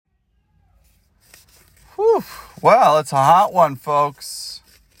Well, it's a hot one, folks.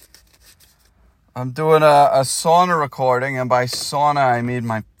 I'm doing a sauna recording, and by sauna, I mean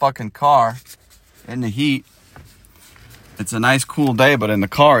my fucking car in the heat. It's a nice, cool day, but in the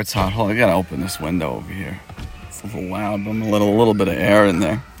car, it's hot. Hold on, I gotta open this window over here. It's a little loud, but I'm gonna let a little bit of air in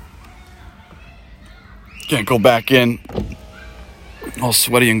there. Can't go back in all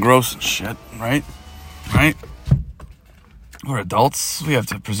sweaty and gross and shit, right? Right? We're adults. We have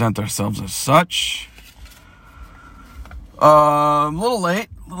to present ourselves as such. A little late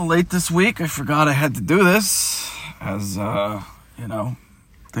this week. I forgot I had to do this, as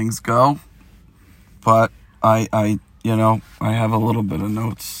things go. But I have a little bit of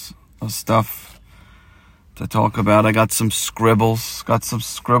notes of stuff to talk about. I got some scribbles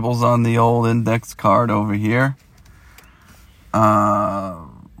on the old index card over here. It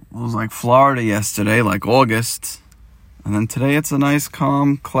was like Florida yesterday, like August. And then today it's a nice,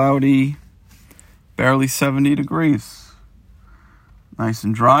 calm, cloudy, barely 70 degrees. Nice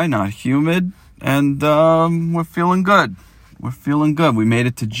and dry, not humid, and we're feeling good. We made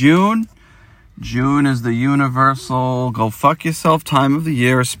it to June. June is the universal go fuck yourself time of the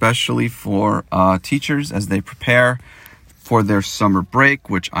year, especially for teachers as they prepare for their summer break,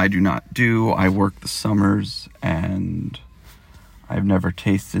 which I do not do. I work the summers, and I've never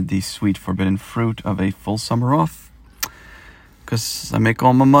tasted the sweet forbidden fruit of a full summer off, because I make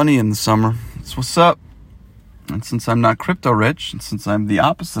all my money in the summer. That's what's up. And since I'm not crypto rich, and since I'm the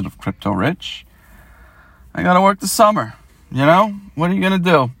opposite of crypto rich, I gotta work the summer. You know? What are you gonna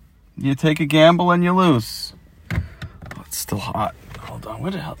do? You take a gamble and you lose. Oh, it's still hot. Hold on,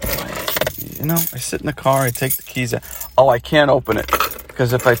 where the hell am I? I sit in the car, I take the keys out. Oh, I can't open it,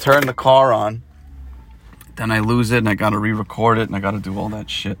 because if I turn the car on, then I lose it, and I gotta re-record it, and I gotta do all that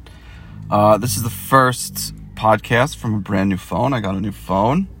shit. This is the first podcast from a brand new phone. I got a new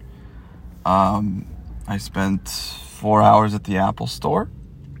phone. I spent 4 hours at the Apple store,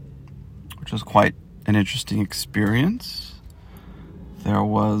 which was quite an interesting experience. There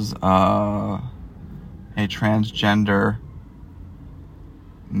was a transgender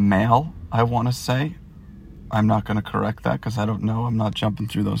male, I want to say. I'm not going to correct that because I don't know. I'm not jumping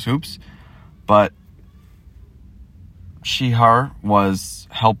through those hoops. But her was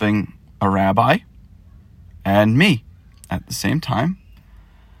helping a rabbi and me at the same time.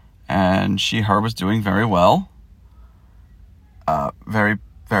 And her was doing very well. Very,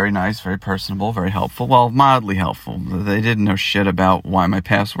 very nice, very personable, very helpful. Well, mildly helpful. They didn't know shit about why my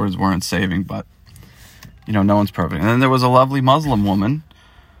passwords weren't saving, but, no one's perfect. And then there was a lovely Muslim woman,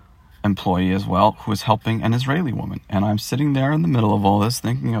 employee as well, who was helping an Israeli woman. And I'm sitting there in the middle of all this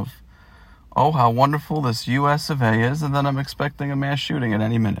thinking of, oh, how wonderful this US of A is, and then I'm expecting a mass shooting at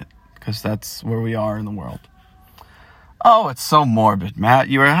any minute, because that's where we are in the world. Oh, it's so morbid, Matt.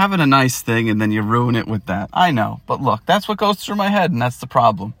 You were having a nice thing, and then you ruin it with that. I know, but look, that's what goes through my head, and that's the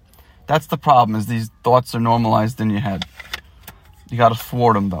problem. That's the problem, is these thoughts are normalized in your head. You got to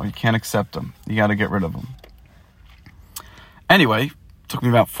thwart them, though. You can't accept them. You got to get rid of them. Anyway, took me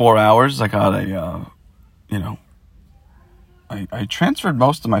about 4 hours. I got I transferred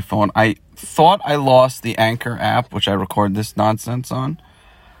most of my phone. I thought I lost the Anchor app, which I record this nonsense on.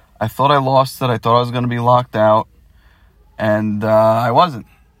 I thought I lost it. I thought I was going to be locked out. And I wasn't.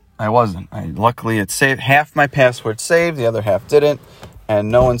 Luckily, it saved. Half my password saved, the other half didn't.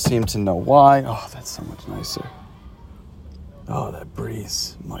 And no one seemed to know why. Oh, that's so much nicer. Oh, that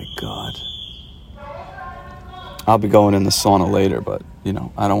breeze. My God. I'll be going in the sauna later, but,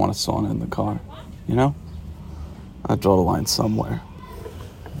 I don't want a sauna in the car. I draw the line somewhere.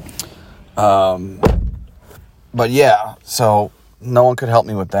 But yeah, so no one could help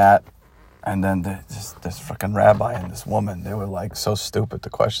me with that. And then this freaking rabbi and this woman, they were like so stupid,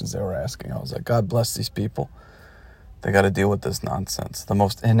 the questions they were asking. I was like, God bless these people. They got to deal with this nonsense. The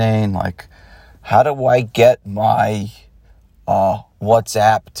most inane, like, how do I get my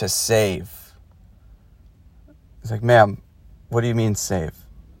WhatsApp to save? It's like, ma'am, what do you mean save?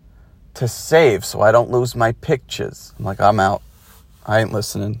 To save so I don't lose my pictures. I'm like, I'm out. I ain't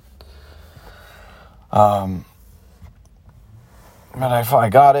listening. But I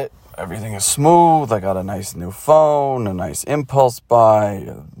got it. Everything is smooth. I got a nice new phone, a nice impulse buy.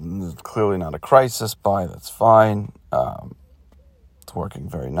 Clearly not a crisis buy. That's fine. It's working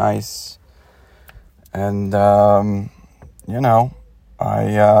very nice. And, I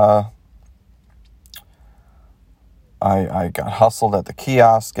got hustled at the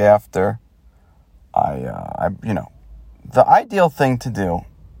kiosk after. The ideal thing to do,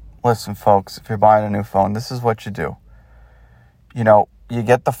 listen, folks, if you're buying a new phone, this is what you do. You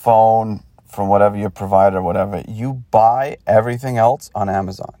get the phone from whatever your provider, whatever. You buy everything else on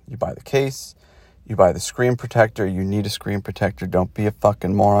Amazon. You buy the case, You buy the screen protector. You need a screen protector. Don't be a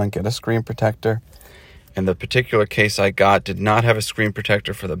fucking moron. Get a screen protector. And the particular case I got did not have a screen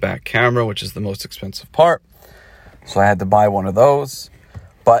protector for the back camera, which is the most expensive part. So I had to buy one of those.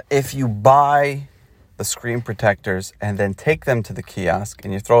 But if you buy the screen protectors and then take them to the kiosk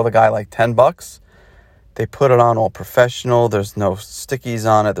and you throw the guy like $10, they put it on all professional. There's no stickies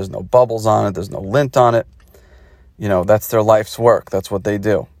on it. There's no bubbles on it. There's no lint on it. You know, that's their life's work. That's what they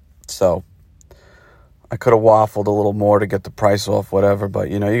do. So I could have waffled a little more to get the price off, whatever.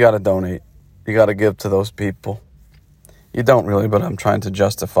 But, you know, you got to donate. You got to give to those people. You don't really, but I'm trying to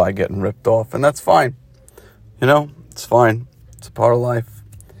justify getting ripped off. And that's fine. You know, it's fine. It's a part of life.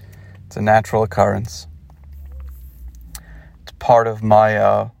 It's a natural occurrence. It's part of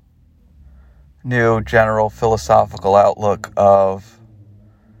my new general philosophical outlook of,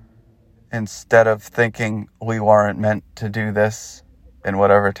 instead of thinking we weren't meant to do this in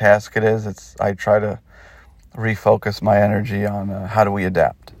whatever task it is, I try to refocus my energy on how do we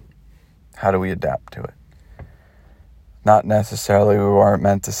adapt? How do we adapt to it? Not necessarily we weren't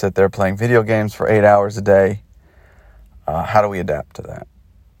meant to sit there playing video games for 8 hours a day. How do we adapt to that?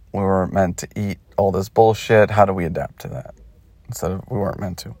 We weren't meant to eat all this bullshit. How do we adapt to that? Instead of we weren't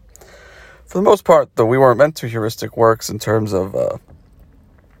meant to. For the most part, the we weren't meant to heuristic works in terms of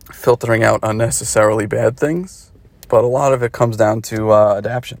filtering out unnecessarily bad things. But a lot of it comes down to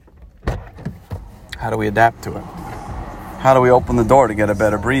adaptation. How do we adapt to it? How do we open the door to get a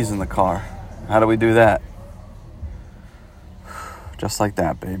better breeze in the car? How do we do that? Just like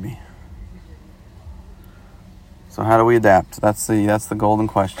that, baby. So how do we adapt? That's the golden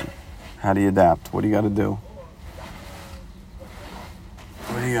question. How do you adapt? What do you got to do?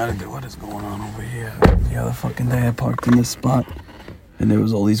 What do you got to do? What is going on over here? The other fucking day I parked in this spot and there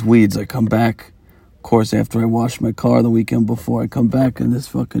was all these weeds. I come back, of course, after I washed my car the weekend before, I come back and this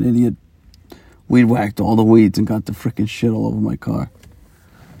fucking idiot weed whacked all the weeds and got the freaking shit all over my car.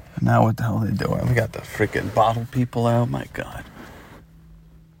 And now what the hell are they doing? We got the freaking bottle people out. My God.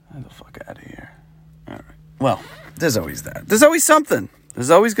 Get the fuck out of here. All right. Well, there's always that. There's always something. There's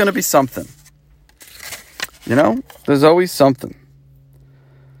always going to be something. You know? There's always something.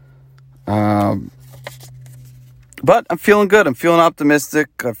 But I'm feeling good. I'm feeling optimistic.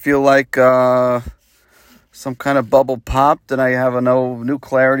 I feel like some kind of bubble popped and I have a new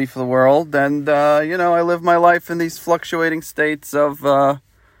clarity for the world. And, you know, I live my life in these fluctuating states of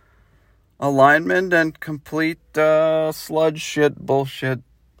alignment and complete sludge, shit, bullshit,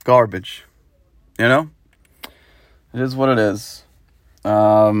 garbage. You know? It is what it is.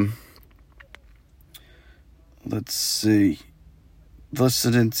 Let's see.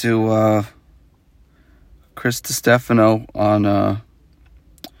 Listening to Chris DiStefano on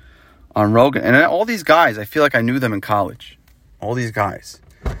Rogan. And all these guys, I feel like I knew them in college. All these guys.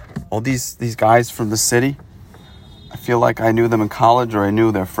 All these guys from the city. I feel like I knew them in college or I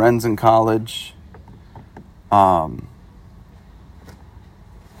knew their friends in college.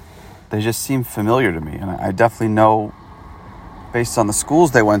 They just seem familiar to me. And I definitely know, based on the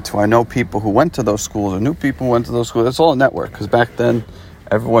schools they went to, I know people who went to those schools or knew people who went to those schools. It's all a network because back then,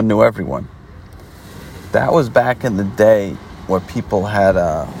 everyone knew everyone. That was back in the day where people had,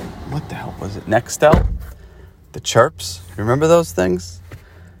 what the hell was it? Nextel? The chirps? Remember those things?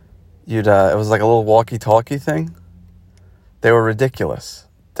 It was like a little walkie-talkie thing. They were ridiculous.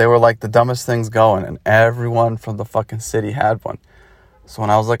 They were like the dumbest things going, and everyone from the fucking city had one. So when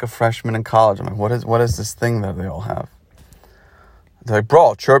I was like a freshman in college, I'm like, what is this thing that they all have? They're like, bro,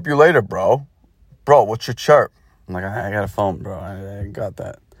 I'll chirp you later, bro. Bro, what's your chirp? I'm like, I got a phone, bro. I got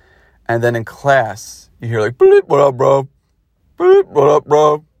that. And then in class, you hear like, bleep, what up, bro? Bleep, what up,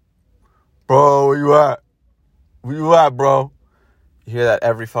 bro? Bro, where you at? Where you at, bro? You hear that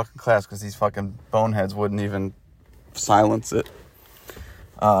every fucking class because these fucking boneheads wouldn't even silence it.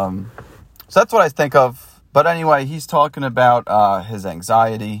 So that's what I think of. But anyway, he's talking about his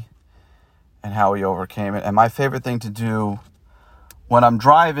anxiety and how he overcame it. And my favorite thing to do when I'm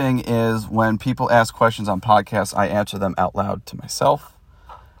driving is when people ask questions on podcasts, I answer them out loud to myself.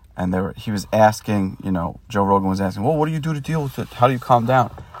 And he was asking, Joe Rogan was asking, well, what do you do to deal with it? How do you calm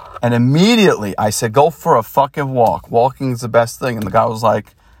down? And immediately I said, go for a fucking walk. Walking is the best thing. And the guy was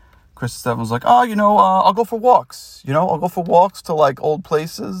like, Chris Stevens was like, I'll go for walks. I'll go for walks to like old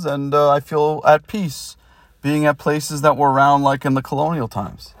places. And I feel at peace being at places that were around like in the colonial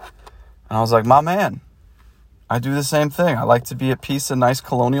times. And I was like, my man, I do the same thing. I like to be at peace in nice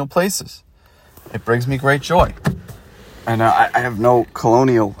colonial places. It brings me great joy. And I have no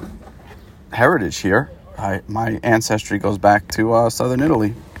colonial heritage here. My ancestry goes back to southern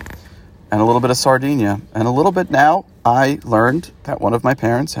Italy and a little bit of Sardinia. And a little bit now, I learned that one of my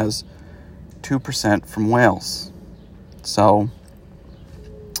parents has 2% from whales. So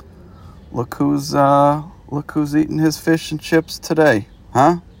look who's eating his fish and chips today,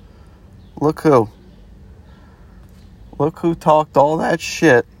 huh? Look who talked all that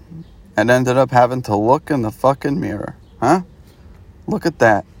shit and ended up having to look in the fucking mirror, huh? Look at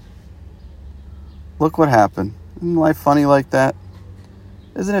that. Look what happened. Isn't life funny like that?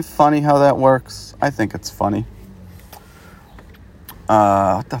 Isn't it funny how that works? I think it's funny.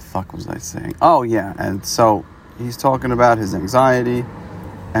 What the fuck was I saying? Oh, yeah. And so he's talking about his anxiety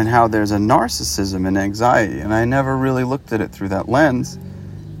and how there's a narcissism in anxiety. And I never really looked at it through that lens.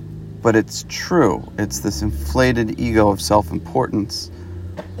 But it's true. It's this inflated ego of self-importance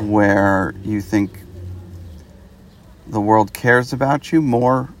where you think the world cares about you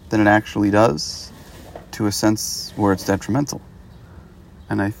more than it actually does, to a sense where it's detrimental.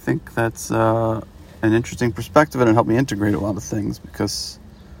 And I think that's an interesting perspective, and it helped me integrate a lot of things, because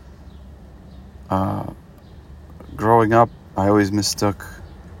growing up, I always mistook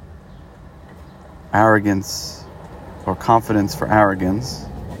arrogance or confidence for arrogance,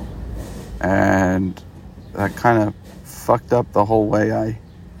 and that kind of fucked up the whole way I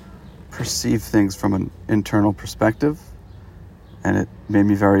perceive things from an internal perspective, and it made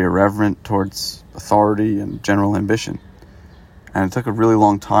me very irreverent towards authority and general ambition. And it took a really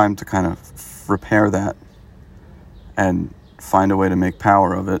long time to kind of repair that and find a way to make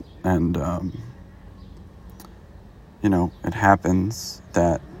power of it. And, it happens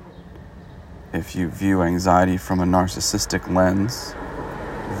that if you view anxiety from a narcissistic lens,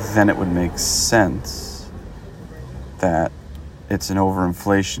 then it would make sense that it's an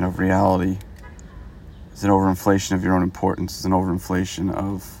overinflation of reality. It's an overinflation of your own importance. It's an overinflation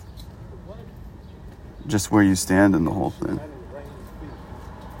of just where you stand in the whole thing.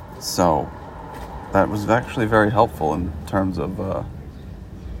 So that was actually very helpful in terms of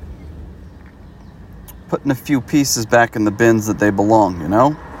putting a few pieces back in the bins that they belong,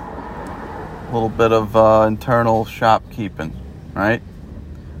 A little bit of internal shopkeeping, right?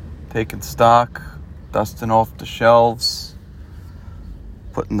 Taking stock, dusting off the shelves,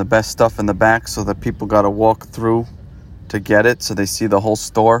 putting the best stuff in the back so that people got to walk through to get it, so they see the whole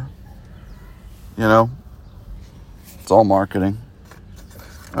store. It's all marketing.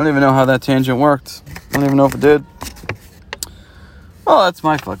 I don't even know how that tangent worked. I don't even know if it did. Well, that's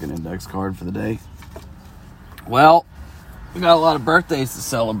my fucking index card for the day. Well, we got a lot of birthdays to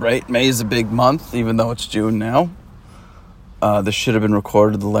celebrate. May is a big month, even though it's June now. This should have been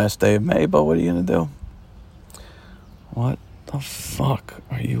recorded the last day of May, but what are you going to do? What the fuck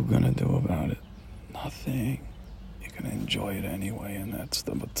are you going to do about it? Nothing. You're going to enjoy it anyway, and that's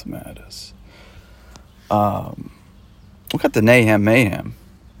what matters. We got the Nahum Mayhem.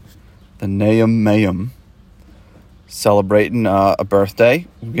 The Nahum Mayhem. Celebrating a birthday.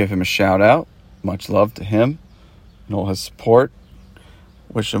 We'll give him a shout out. Much love to him and all his support.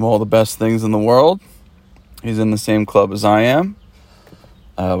 Wish him all the best things in the world. He's in the same club as I am.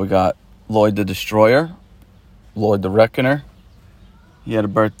 We got Lloyd the Destroyer. Lloyd the Reckoner. He had a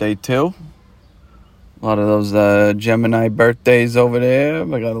birthday too. A lot of those Gemini birthdays over there.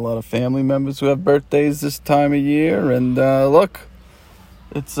 I got a lot of family members who have birthdays this time of year. And look,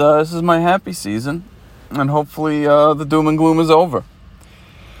 this is my happy season. And hopefully the doom and gloom is over.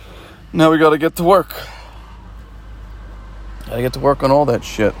 Now we got to get to work. Got to get to work on all that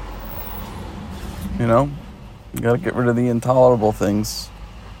shit. You got to get rid of the intolerable things.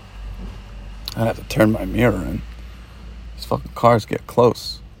 I have to turn my mirror in. These fucking cars get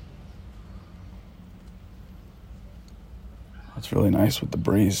close. It's really nice with the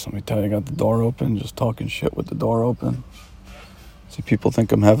breeze. Let me tell you, I got the door open, just talking shit with the door open. See, people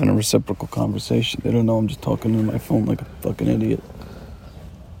think I'm having a reciprocal conversation. They don't know I'm just talking to my phone like a fucking idiot.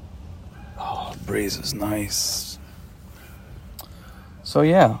 Oh, the breeze is nice. So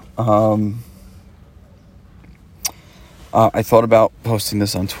yeah, I thought about posting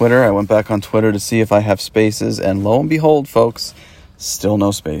this on Twitter. I went back on Twitter to see if I have spaces, and lo and behold, folks, still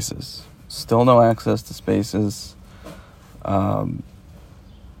no spaces. Still no access to spaces.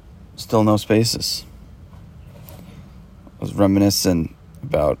 Still no spaces. I was reminiscing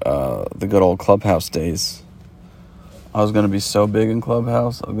about the good old Clubhouse days. I was going to be so big in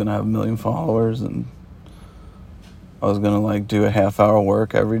Clubhouse. I was going to have 1 million followers, and I was going to do a half-hour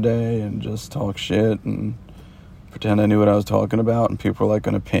work every day and just talk shit and pretend I knew what I was talking about, and people were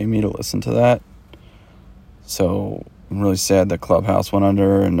going to pay me to listen to that. So I'm really sad that Clubhouse went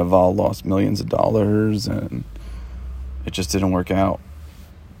under and Naval lost millions of dollars, and it just didn't work out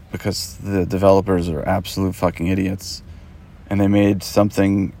because the developers are absolute fucking idiots, and they made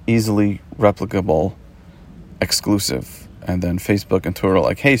something easily replicable exclusive, and then Facebook and Twitter are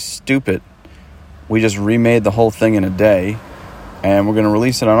like, hey, stupid, We just remade the whole thing in a day. And we're going to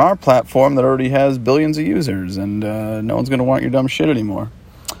release it on our platform that already has billions of users. And no one's going to want your dumb shit anymore.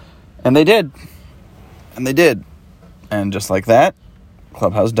 And they did. And just like that,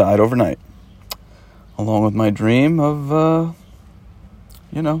 Clubhouse died overnight. Along with my dream of,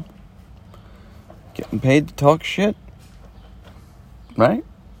 getting paid to talk shit. Right?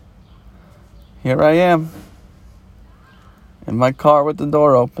 Here I am. In my car with the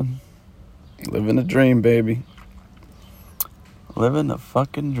door open. Living a dream, baby. Living a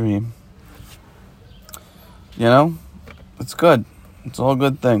fucking dream. It's good. It's all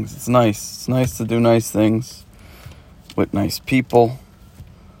good things. It's nice. It's nice to do nice things with nice people.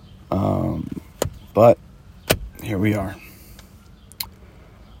 But here we are.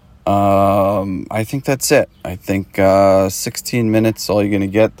 I think that's it. I think 16 minutes all you're going to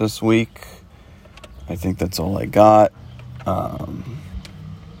get this week. I think that's all I got.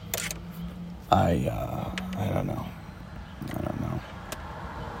 I don't know.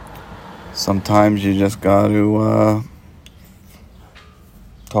 Sometimes you just got to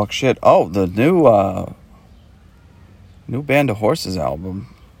talk shit. Oh, the new Band of Horses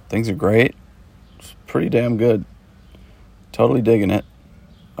album. Things are great. It's pretty damn good. Totally digging it.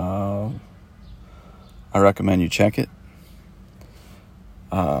 I recommend you check it.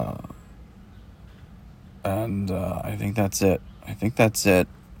 And I think that's it.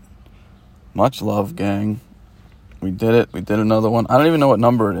 Much love, gang. We did it. We did another one. I don't even know what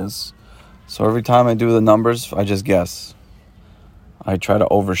number it is. So every time I do the numbers, I just guess. I try to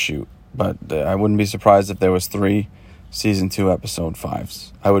overshoot. But I wouldn't be surprised if there was 3 Season 2 Episode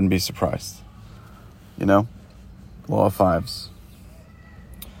 5s. I wouldn't be surprised. Law of 5s.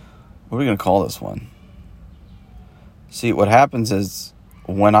 What are we going to call this one? See, what happens is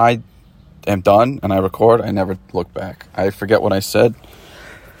when I am done and I record, I never look back. I forget what I said.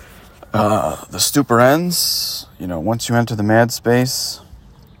 The stupor ends. Once you enter the mad space,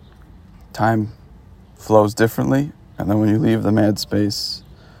 time flows differently. And then when you leave the mad space,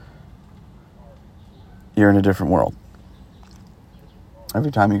 you're in a different world.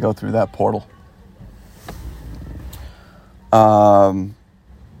 Every time you go through that portal. I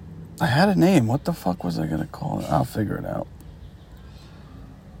had a name. What the fuck was I going to call it? I'll figure it out.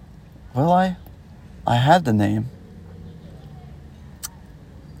 Will I? I had the name.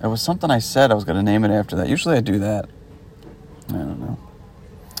 It was something I said I was going to name it after that. Usually I do that. I don't know.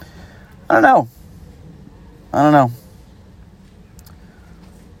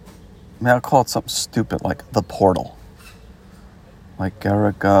 Maybe I'll call it something stupid like The Portal. Like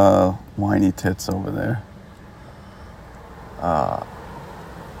Eric Whiny Tits over there. I'll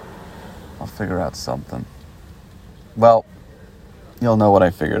figure out something. Well, you'll know what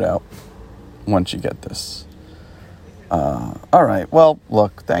I figured out once you get this. All right. Well,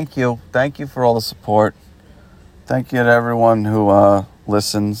 look, thank you. Thank you for all the support. Thank you to everyone who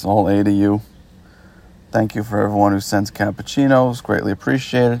listens, all 8 of you. Thank you for everyone who sends cappuccinos. Greatly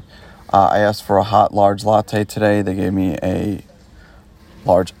appreciated. I asked for a hot, large latte today. They gave me a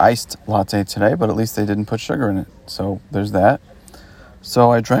large iced latte today, but at least they didn't put sugar in it. So there's that.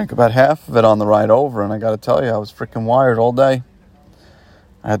 So I drank about half of it on the ride over, and I got to tell you, I was freaking wired all day.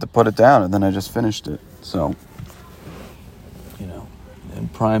 I had to put it down, and then I just finished it. So, in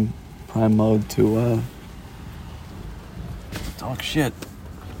prime mode to talk shit.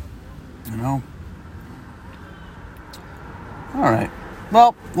 All right.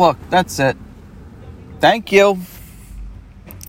 Well, look, that's it. Thank you.